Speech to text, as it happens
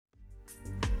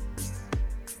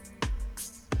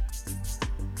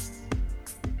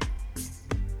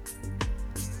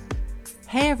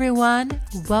Hey everyone,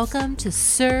 welcome to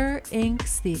Sir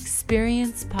Inks The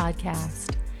Experience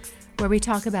podcast, where we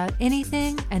talk about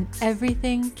anything and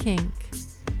everything kink.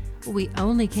 We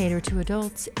only cater to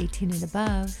adults 18 and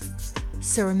above,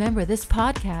 so remember this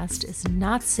podcast is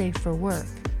not safe for work,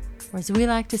 or as we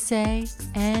like to say,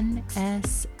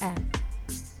 NSF.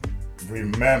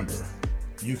 Remember,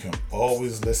 you can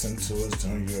always listen to us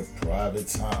during your private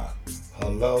time.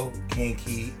 Hello,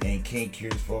 kinky and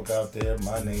kinkers folk out there.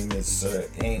 My name is Sir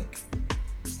Ink.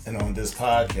 And on this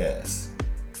podcast,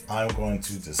 I'm going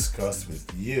to discuss with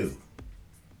you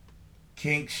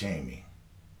kink shaming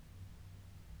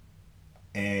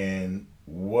and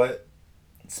what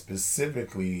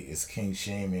specifically is kink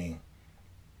shaming,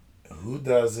 who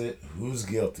does it, who's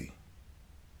guilty.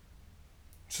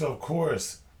 So, of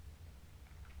course,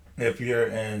 if you're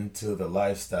into the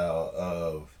lifestyle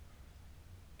of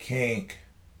kink,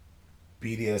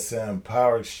 BDSM,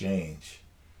 power exchange,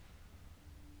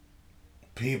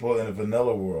 people in the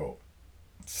vanilla world,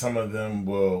 some of them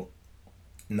will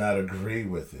not agree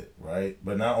with it, right?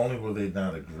 But not only will they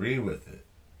not agree with it,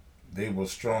 they will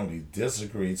strongly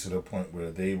disagree to the point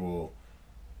where they will,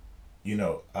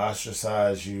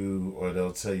 ostracize you, or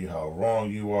they'll tell you how wrong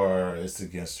you are, it's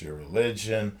against your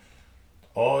religion,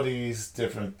 all these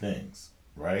different things,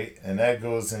 right? And that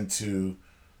goes into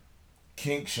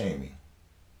kink shaming.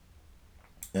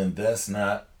 And that's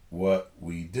not what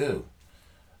we do.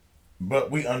 But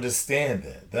we understand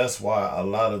that. That's why a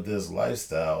lot of this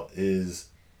lifestyle is,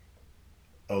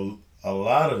 a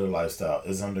lot of the lifestyle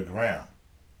is underground.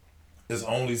 It's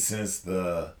only since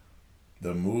the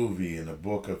movie and the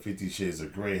book of 50 Shades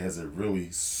of Grey has it really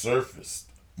surfaced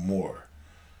more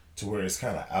to where it's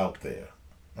kind of out there,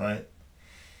 right?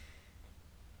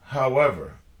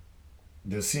 However,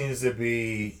 there seems to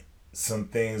be some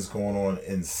things going on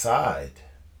inside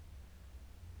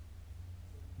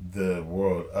the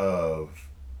world of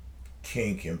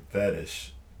kink and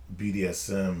fetish,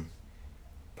 BDSM,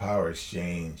 power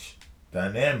exchange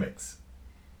dynamics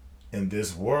in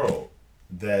this world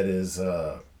that is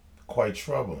quite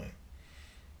troubling.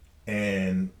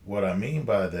 And what I mean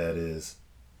by that is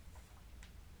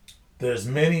there's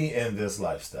many in this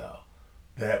lifestyle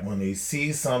that when they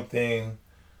see something,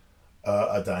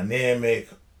 a dynamic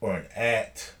or an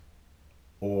act,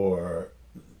 or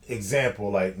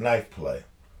example like knife play.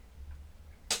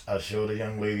 I showed a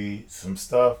young lady some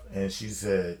stuff and she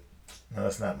said, "No,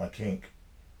 that's not my kink.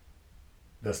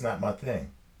 That's not my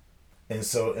thing." And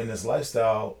so in this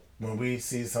lifestyle, when we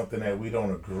see something that we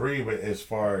don't agree with as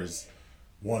far as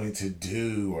wanting to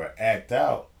do or act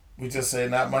out, we just say,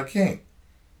 "Not my kink."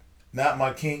 Not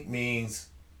my kink means,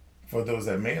 for those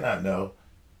that may not know,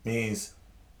 means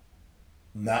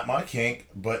not my kink,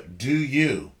 but do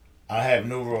you. I have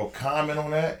no real comment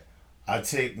on that. I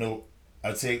take no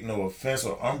offense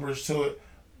or umbrage to it,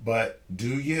 but do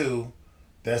you.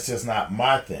 That's just not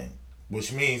my thing.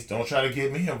 Which means don't try to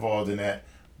get me involved in that,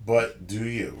 but do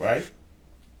you, right?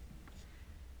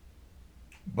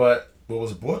 But what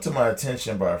was brought to my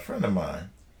attention by a friend of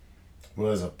mine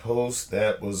was a post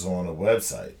that was on a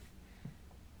website.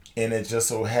 And it just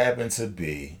so happened to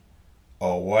be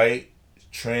a white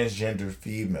transgender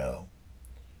female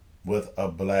with a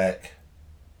black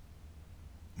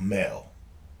male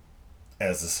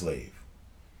as a slave.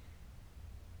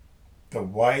 The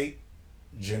white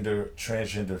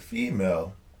transgender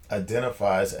female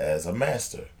identifies as a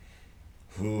master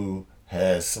who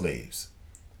has slaves.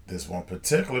 This one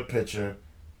particular picture,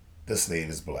 the slave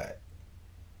is black.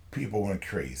 People went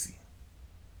crazy.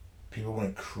 People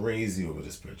went crazy over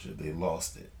this picture. They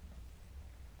lost it.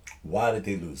 Why did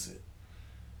they lose it?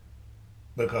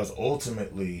 Because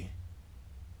ultimately,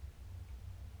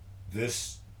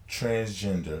 this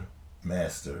transgender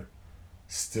master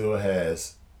still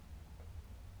has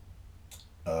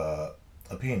a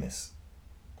penis,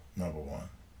 number one.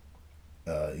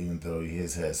 Even though he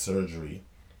has had surgery,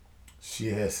 she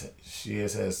has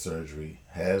had surgery,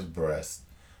 has breasts,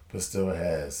 but still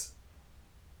has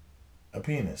a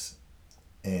penis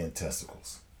and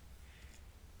testicles.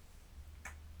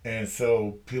 And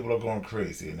so people are going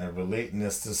crazy and they're relating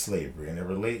this to slavery and they're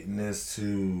relating this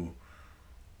to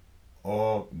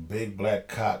all big black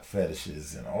cock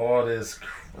fetishes and all this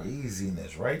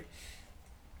craziness, right?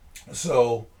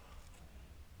 So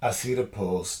I see the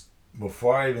post.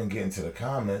 Before I even get into the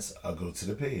comments, I'll go to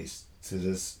the page, to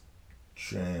this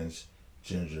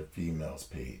transgender female's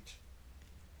page.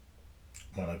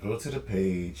 When I go to the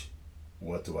page,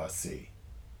 what do I see?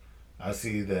 I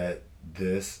see that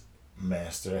this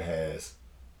master has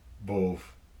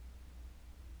both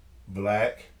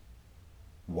black,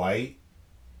 white,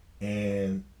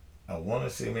 and I want to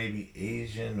say maybe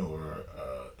Asian or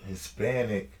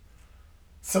Hispanic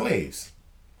slaves.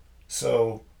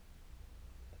 So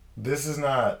this is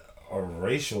not a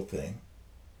racial thing,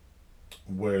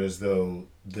 whereas though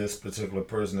this particular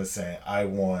person is saying, I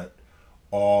want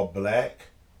all black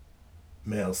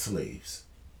male slaves.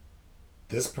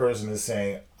 This person is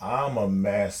saying, I'm a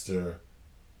master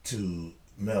to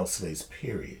male slaves,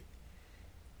 period.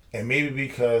 And maybe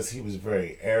because he was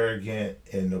very arrogant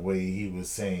in the way he was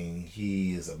saying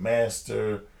he is a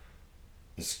master,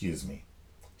 excuse me,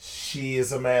 she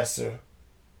is a master,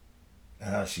 and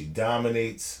how she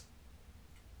dominates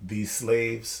these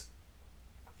slaves,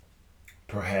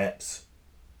 perhaps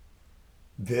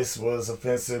this was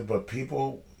offensive, but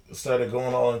people started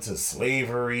going on into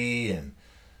slavery and,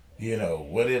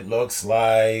 what it looks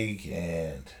like,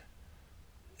 and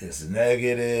it's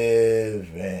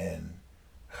negative, and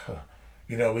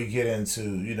we get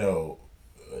into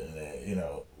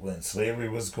when slavery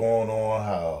was going on,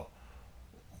 how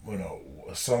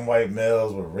some white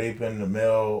males were raping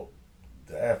the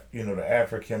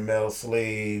African male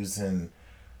slaves, and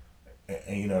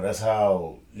that's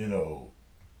how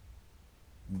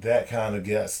that kind of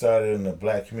got started in the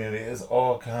black community. It's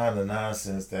all kind of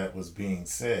nonsense that was being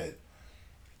said,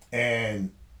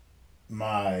 and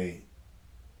my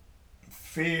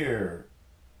fear,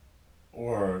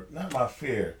 or not my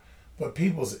fear, but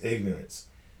people's ignorance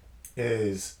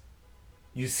is,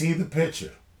 you see the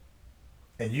picture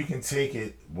and you can take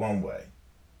it one way,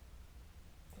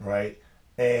 right?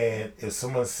 And if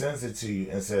someone sends it to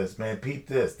you and says, man, peep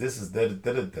this, this is da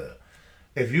da da da,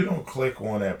 if you don't click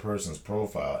on that person's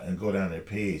profile and go down their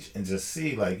page and just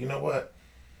see, like, you know what?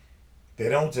 They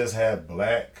don't just have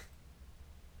black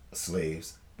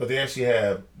slaves, but they actually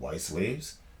have white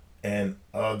slaves and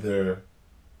other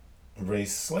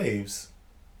race slaves.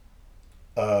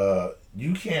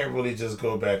 You can't really just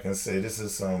go back and say this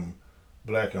is some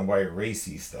black and white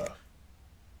racy stuff,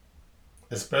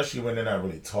 especially when they're not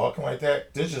really talking like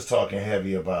that. They're just talking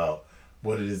heavy about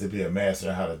what it is to be a master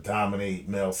and how to dominate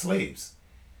male slaves.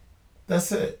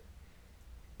 That's it.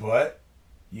 But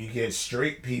you get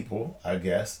straight people, I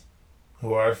guess,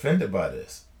 who are offended by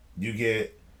this. You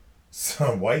get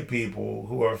some white people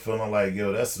who are feeling like,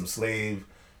 yo, that's some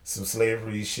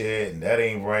slavery shit, and that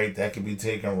ain't right. That could be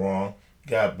taken wrong.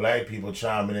 Got black people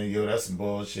chiming in, yo, that's some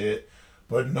bullshit.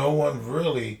 But no one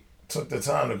really took the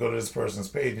time to go to this person's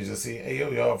page and just see, hey,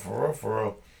 yo, y'all, for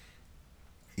real,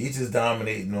 he's just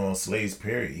dominating on slaves,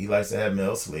 period. He likes to have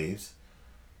male slaves.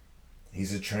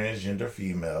 He's a transgender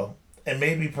female. And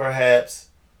maybe perhaps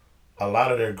a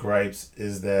lot of their gripes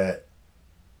is that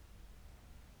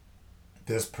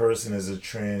this person is a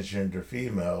transgender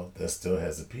female that still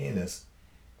has a penis.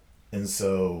 And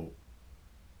so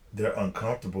they're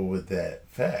uncomfortable with that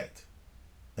fact.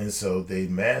 And so they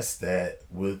mask that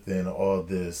within all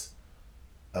this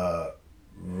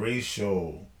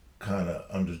racial kind of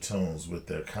undertones with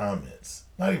their comments.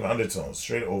 Not even undertones,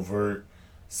 straight overt,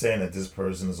 saying that this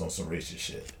person is on some racist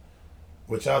shit,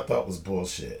 which I thought was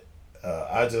bullshit.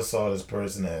 I just saw this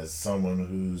person as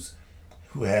someone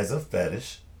who has a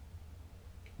fetish.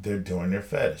 They're doing their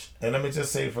fetish. And let me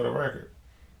just say for the record,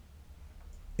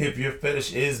 if your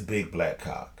fetish is big black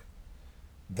cock,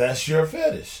 that's your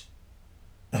fetish.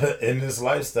 In this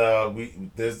lifestyle,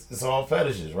 it's all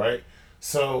fetishes, right?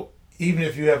 So even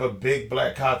if you have a big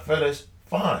black cock fetish,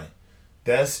 fine.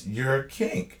 That's your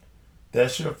kink.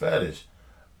 That's your fetish.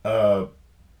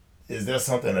 Is that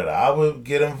something that I would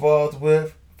get involved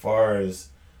with? As far as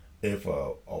if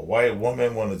a white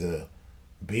woman wanted to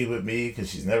be with me because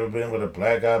she's never been with a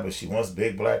black guy, but she wants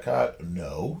big black cock?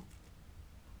 No.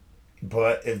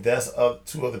 But if that's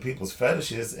two other people's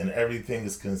fetishes and everything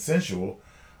is consensual,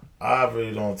 I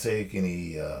really don't take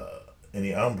any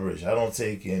umbrage. I don't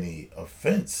take any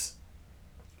offense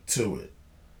to it.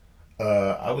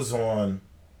 I was on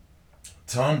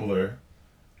Tumblr,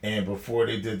 and before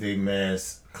they did their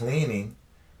mass cleaning,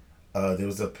 there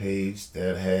was a page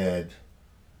that had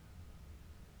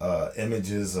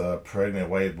images of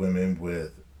pregnant white women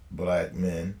with black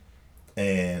men,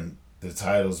 and the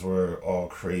titles were all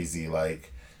crazy,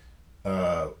 like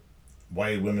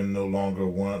white women no longer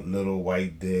want little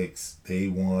white dicks. They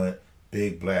want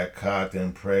big black cock to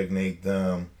impregnate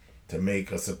them to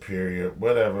make us superior,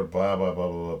 whatever, blah, blah,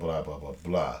 blah, blah, blah, blah, blah,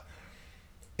 blah.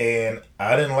 And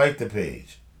I didn't like the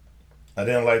page. I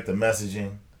didn't like the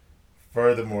messaging.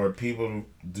 Furthermore, people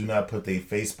do not put their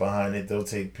face behind it. They'll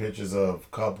take pictures of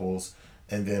couples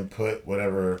and then put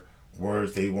whatever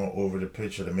words they want over the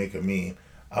picture to make a meme.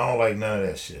 I don't like none of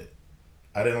that shit.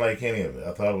 I didn't like any of it.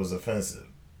 I thought it was offensive.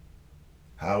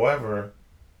 However,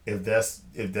 if that's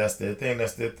their thing,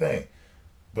 that's their thing.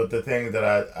 But the thing that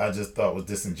I just thought was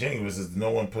disingenuous is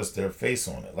no one puts their face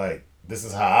on it. Like, this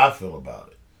is how I feel about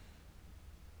it.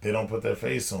 They don't put their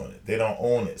face on it. They don't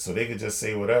own it. So they could just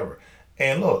say whatever.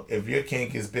 And look, if your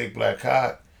kink is big black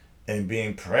cock and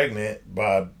being pregnant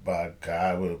by a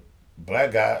guy with a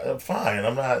black guy, fine.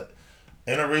 I'm not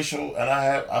interracial, and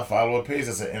I follow a page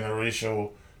that's an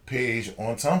interracial page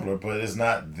on Tumblr, but it's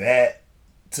not that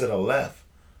to the left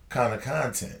kind of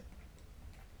content.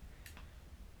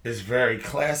 It's very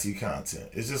classy content.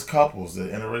 It's just couples, the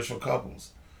interracial couples.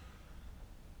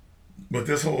 But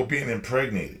this whole being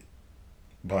impregnated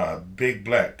by a big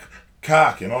black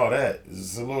cock and all that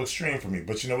is a little extreme for me.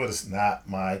 But you know what? It's not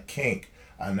my kink.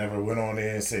 I never went on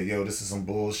there and said, "Yo, this is some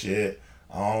bullshit.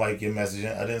 I don't like your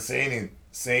messaging." I didn't say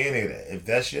any of that. If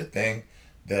that's your thing,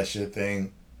 that's your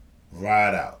thing.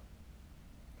 Ride out.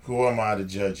 Who am I to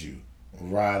judge you?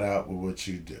 Ride out with what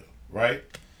you do, right?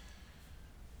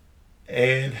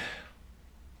 And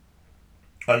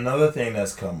another thing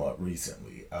that's come up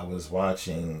recently, I was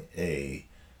watching a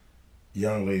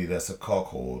young lady that's a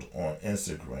cuckold on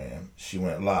Instagram. She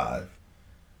went live,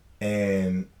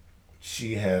 and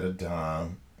she had a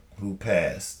dom who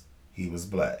passed. He was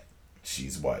black.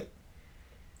 She's white.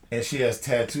 And she has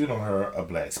tattooed on her a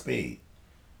black spade.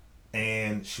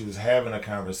 And she was having a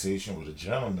conversation with a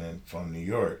gentleman from New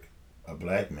York, a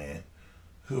black man,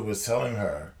 who was telling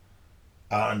her,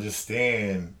 "I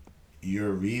understand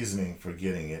your reasoning for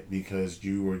getting it because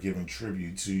you were giving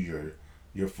tribute to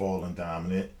your fallen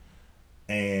dominant,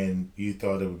 and you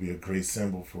thought it would be a great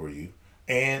symbol for you.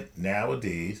 And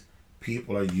nowadays,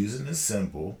 people are using this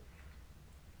symbol.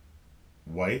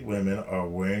 White women are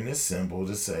wearing this symbol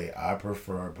to say, I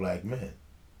prefer black men."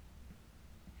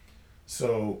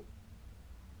 So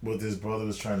what this brother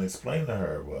was trying to explain to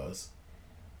her was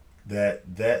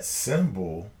that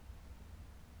symbol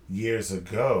years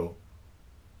ago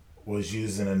was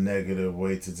used in a negative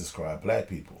way to describe black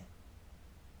people.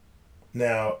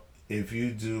 Now, if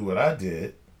you do what I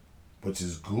did, which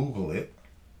is Google it,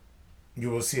 you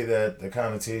will see that the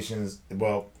connotations,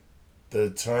 well,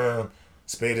 the term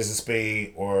spade is a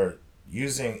spade, or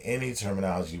using any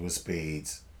terminology with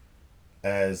spades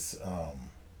as,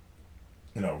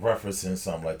 referencing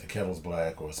something like the kettle's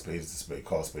black or spade is a spade,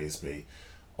 call spade a spade.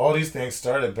 All these things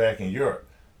started back in Europe.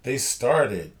 They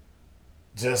started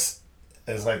just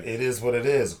as like, it is what it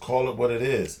is, call it what it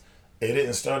is. It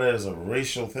didn't start as a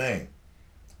racial thing.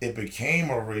 It became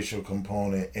a racial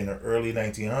component in the early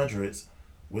 1900s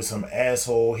with some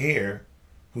asshole here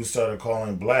who started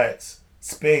calling blacks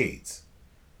spades.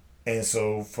 And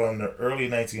so from the early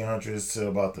 1900s to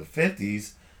about the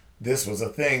 50s, this was a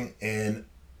thing in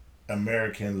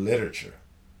American literature.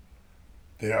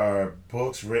 There are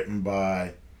books written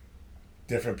by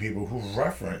different people who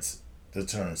reference the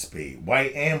term spade,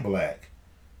 white and black,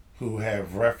 who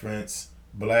have referenced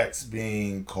blacks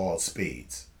being called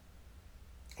spades.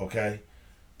 Okay?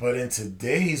 But in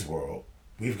today's world,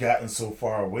 we've gotten so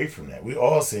far away from that. We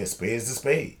all say a spade is a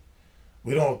spade.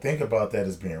 We don't think about that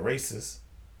as being racist,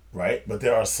 right? But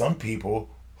there are some people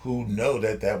who know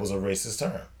that that was a racist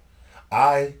term.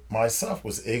 I, myself,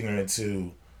 was ignorant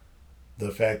to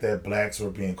the fact that blacks were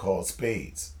being called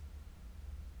spades,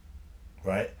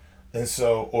 right? And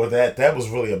so, or that was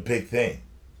really a big thing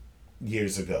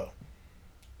years ago.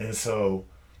 And so,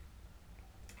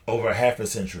 over half a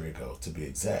century ago, to be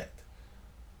exact.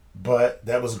 But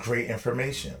that was great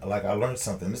information. Like, I learned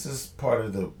something. This is part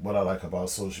of what I like about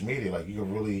social media. Like, you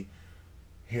can really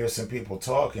hear some people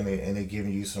talk, and they're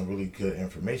giving you some really good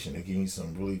information. They're giving you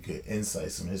some really good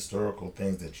insights, some historical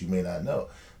things that you may not know.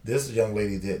 This young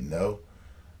lady didn't know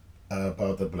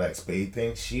about the black spade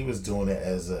thing. She was doing it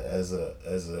as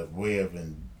a way of,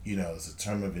 as a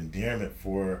term of endearment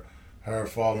for her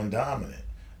fallen dominant.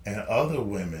 And other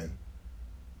women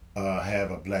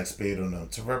have a black spade on them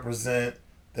to represent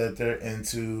that they're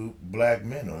into black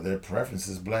men, or their preference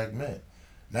is black men.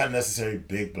 Not necessarily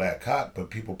big black cock, but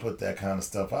people put that kind of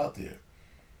stuff out there.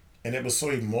 And it was so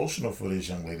emotional for this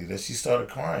young lady that she started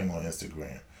crying on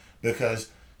Instagram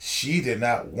because she did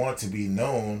not want to be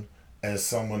known as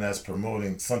someone that's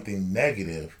promoting something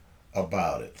negative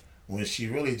about it, when she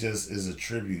really just is a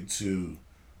tribute to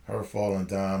her fallen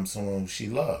dom, someone she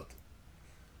loved.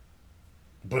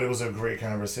 But it was a great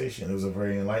conversation. It was a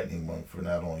very enlightening one for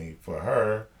not only for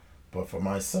her, but for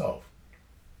myself.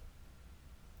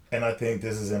 And I think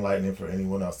this is enlightening for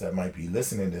anyone else that might be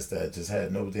listening to this that just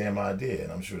had no damn idea.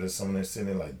 And I'm sure there's someone that's sitting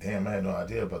there like, damn, I had no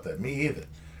idea about that. Me either.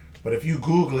 But if you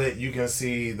Google it, you can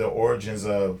see the origins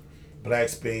of black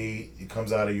spade. It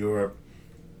comes out of Europe.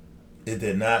 It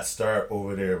did not start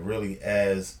over there really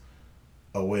as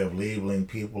a way of labeling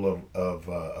people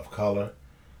of color.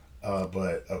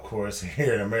 But of course,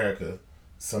 here in America,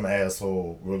 some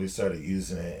asshole really started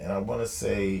using it. And I want to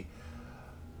say,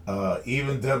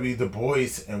 even W. Du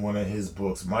Bois in one of his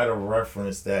books might have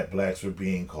referenced that blacks were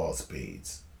being called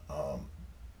spades.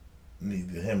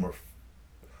 Neither him or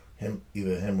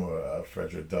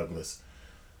Frederick Douglass.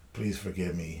 Please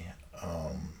forgive me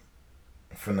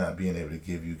for not being able to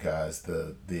give you guys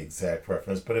the exact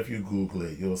reference. But if you Google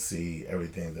it, you'll see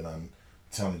everything that I'm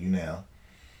telling you now.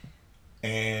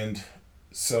 And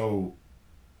so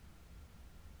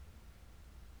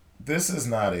this is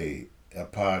not a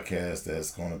podcast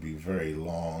that's going to be very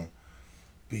long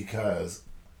because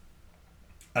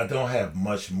I don't have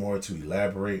much more to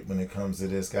elaborate when it comes to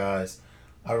this, guys.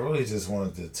 I really just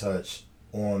wanted to touch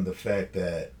on the fact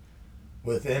that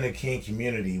within the kink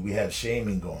community, we have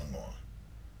shaming going on.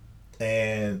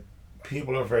 And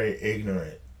people are very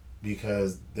ignorant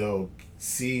because they'll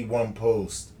see one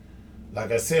post.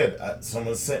 Like I said,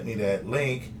 someone sent me that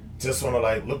link, just want to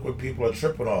like look what people are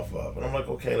tripping off of. And I'm like,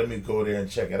 okay, let me go there and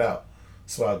check it out.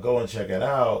 So I go and check it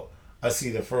out. I see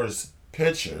the first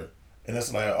picture and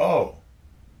it's like, oh.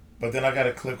 But then I got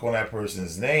to click on that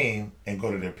person's name and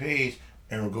go to their page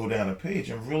and go down the page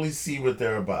and really see what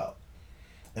they're about.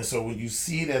 And so when you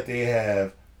see that they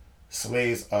have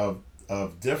slaves of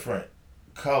different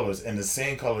colors and the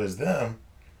same color as them,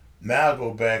 now I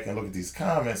go back and look at these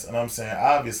comments and I'm saying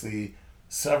obviously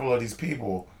several of these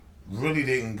people really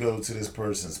didn't go to this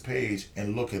person's page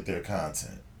and look at their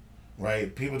content,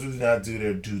 right? People do not do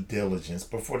their due diligence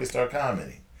before they start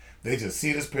commenting. They just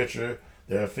see this picture,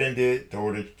 they're offended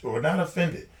or not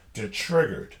offended, they're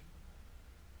triggered,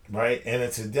 right? And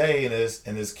in today in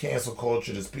this cancel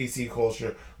culture, this PC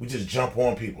culture, we just jump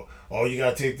on people. Oh, you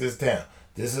gotta take this down.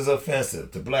 This is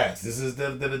offensive to blacks. This is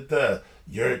da.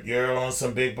 You're on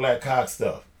some big black cock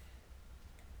stuff.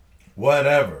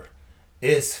 Whatever.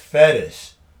 It's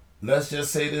fetish. Let's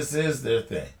just say this is their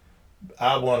thing.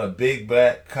 I want a big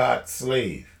black cock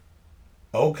slave.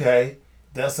 Okay,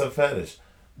 that's a fetish.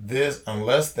 This,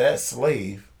 unless that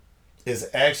slave is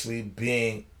actually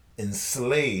being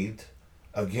enslaved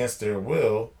against their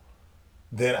will,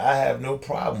 then I have no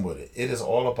problem with it. It is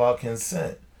all about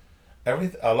consent.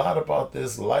 A lot about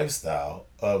this lifestyle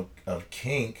of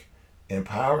kink and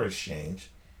power exchange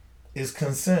is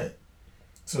consent.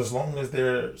 So as long as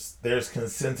there's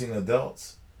consenting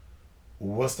adults,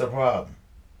 what's the problem?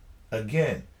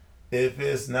 Again, if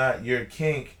it's not your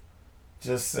kink,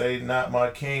 just say not my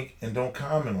kink and don't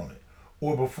comment on it.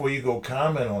 Or before you go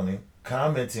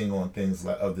commenting on things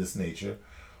like of this nature,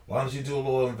 why don't you do a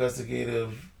little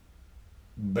investigative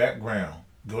background?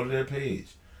 Go to their page.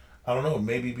 I don't know,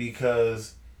 maybe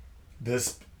because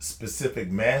this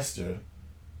specific master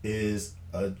is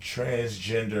a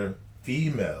transgender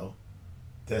female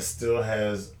that still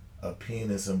has a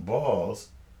penis and balls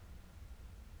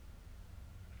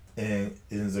and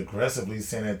is aggressively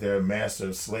saying that they're a master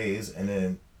of slaves and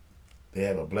then they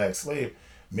have a black slave.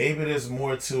 Maybe there's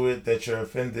more to it that you're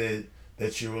offended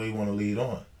that you really want to lead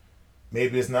on.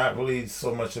 Maybe it's not really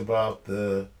so much about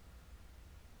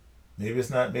maybe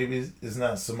it's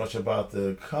not so much about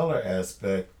the color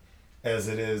aspect as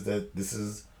it is that this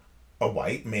is a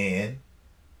white man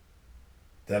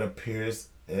that appears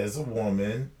as a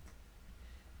woman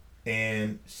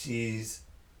and she's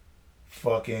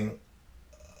fucking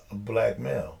a black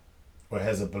male or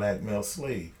has a black male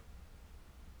slave.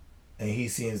 And he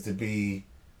seems to be,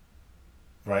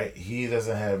 right, he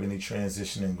doesn't have any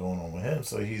transitioning going on with him,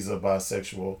 so he's a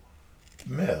bisexual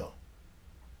male.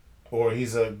 Or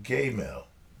he's a gay male.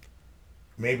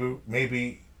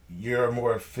 Maybe you're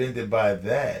more offended by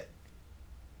that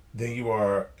than you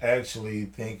are actually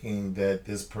thinking that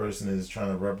this person is trying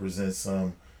to represent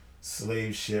some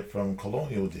slave ship from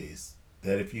colonial days.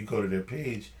 That if you go to their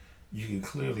page, you can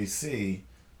clearly see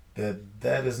that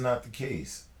that is not the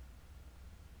case.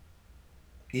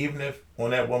 Even if on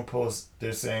that one post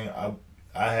they're saying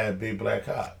I had big black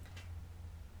cock,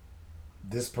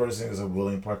 this person is a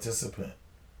willing participant.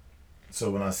 So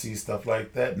when I see stuff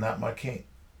like that, not my kink.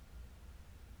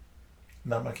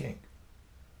 Not my kink.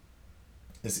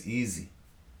 It's easy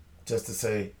just to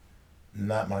say,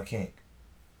 not my kink.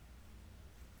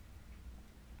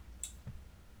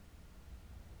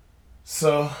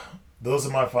 So those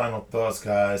are my final thoughts,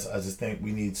 guys. I just think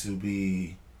we need to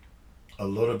be a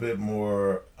little bit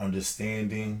more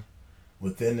understanding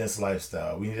within this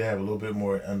lifestyle. We need to have a little bit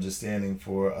more understanding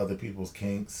for other people's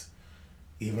kinks.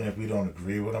 Even if we don't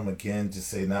agree with them, again, just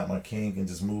say not my kink and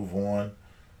just move on.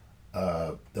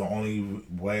 The only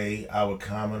way I would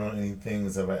comment on anything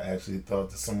is if I actually thought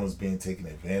that someone's being taken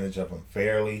advantage of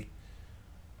unfairly,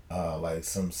 like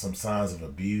some signs of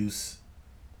abuse.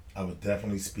 I would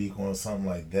definitely speak on something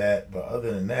like that. But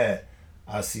other than that,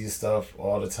 I see stuff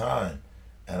all the time.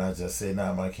 And I just say,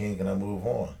 not my kink, and I move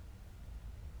on.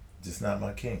 Just not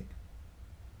my kink.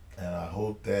 And I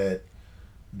hope that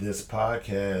this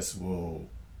podcast will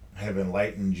have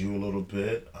enlightened you a little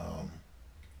bit.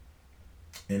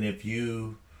 And if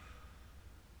you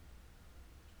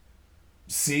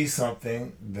see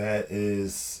something that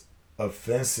is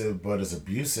offensive but is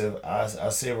abusive, I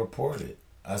say report it.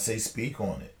 I say speak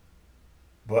on it.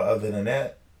 But other than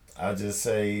that, I just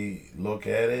say look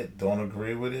at it, don't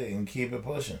agree with it, and keep it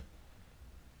pushing.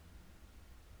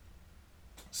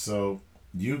 So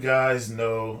you guys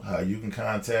know how you can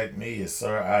contact me. It's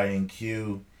Sir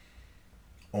INQ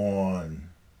on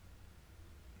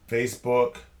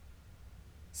Facebook,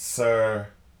 Sir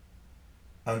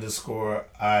 _INQ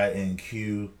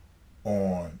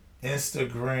on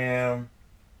Instagram.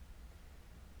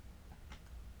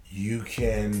 You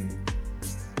can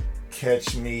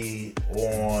catch me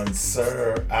on sirinq.com,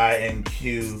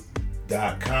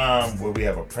 where we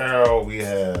have apparel, we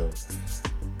have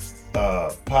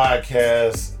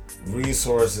podcasts,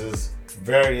 resources,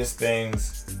 various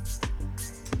things.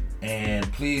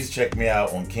 And please check me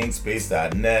out on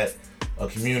kinkspace.net, a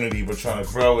community. We're trying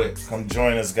to grow it. Come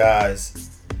join us, guys.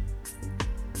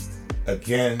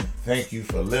 Again, thank you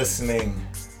for listening.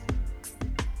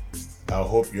 I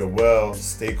hope you're well.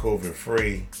 Stay COVID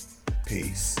free.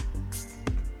 Peace.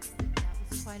 That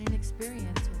was quite an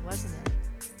experience, wasn't it?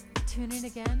 Tune in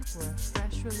again for a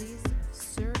fresh release of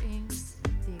Sir Ink.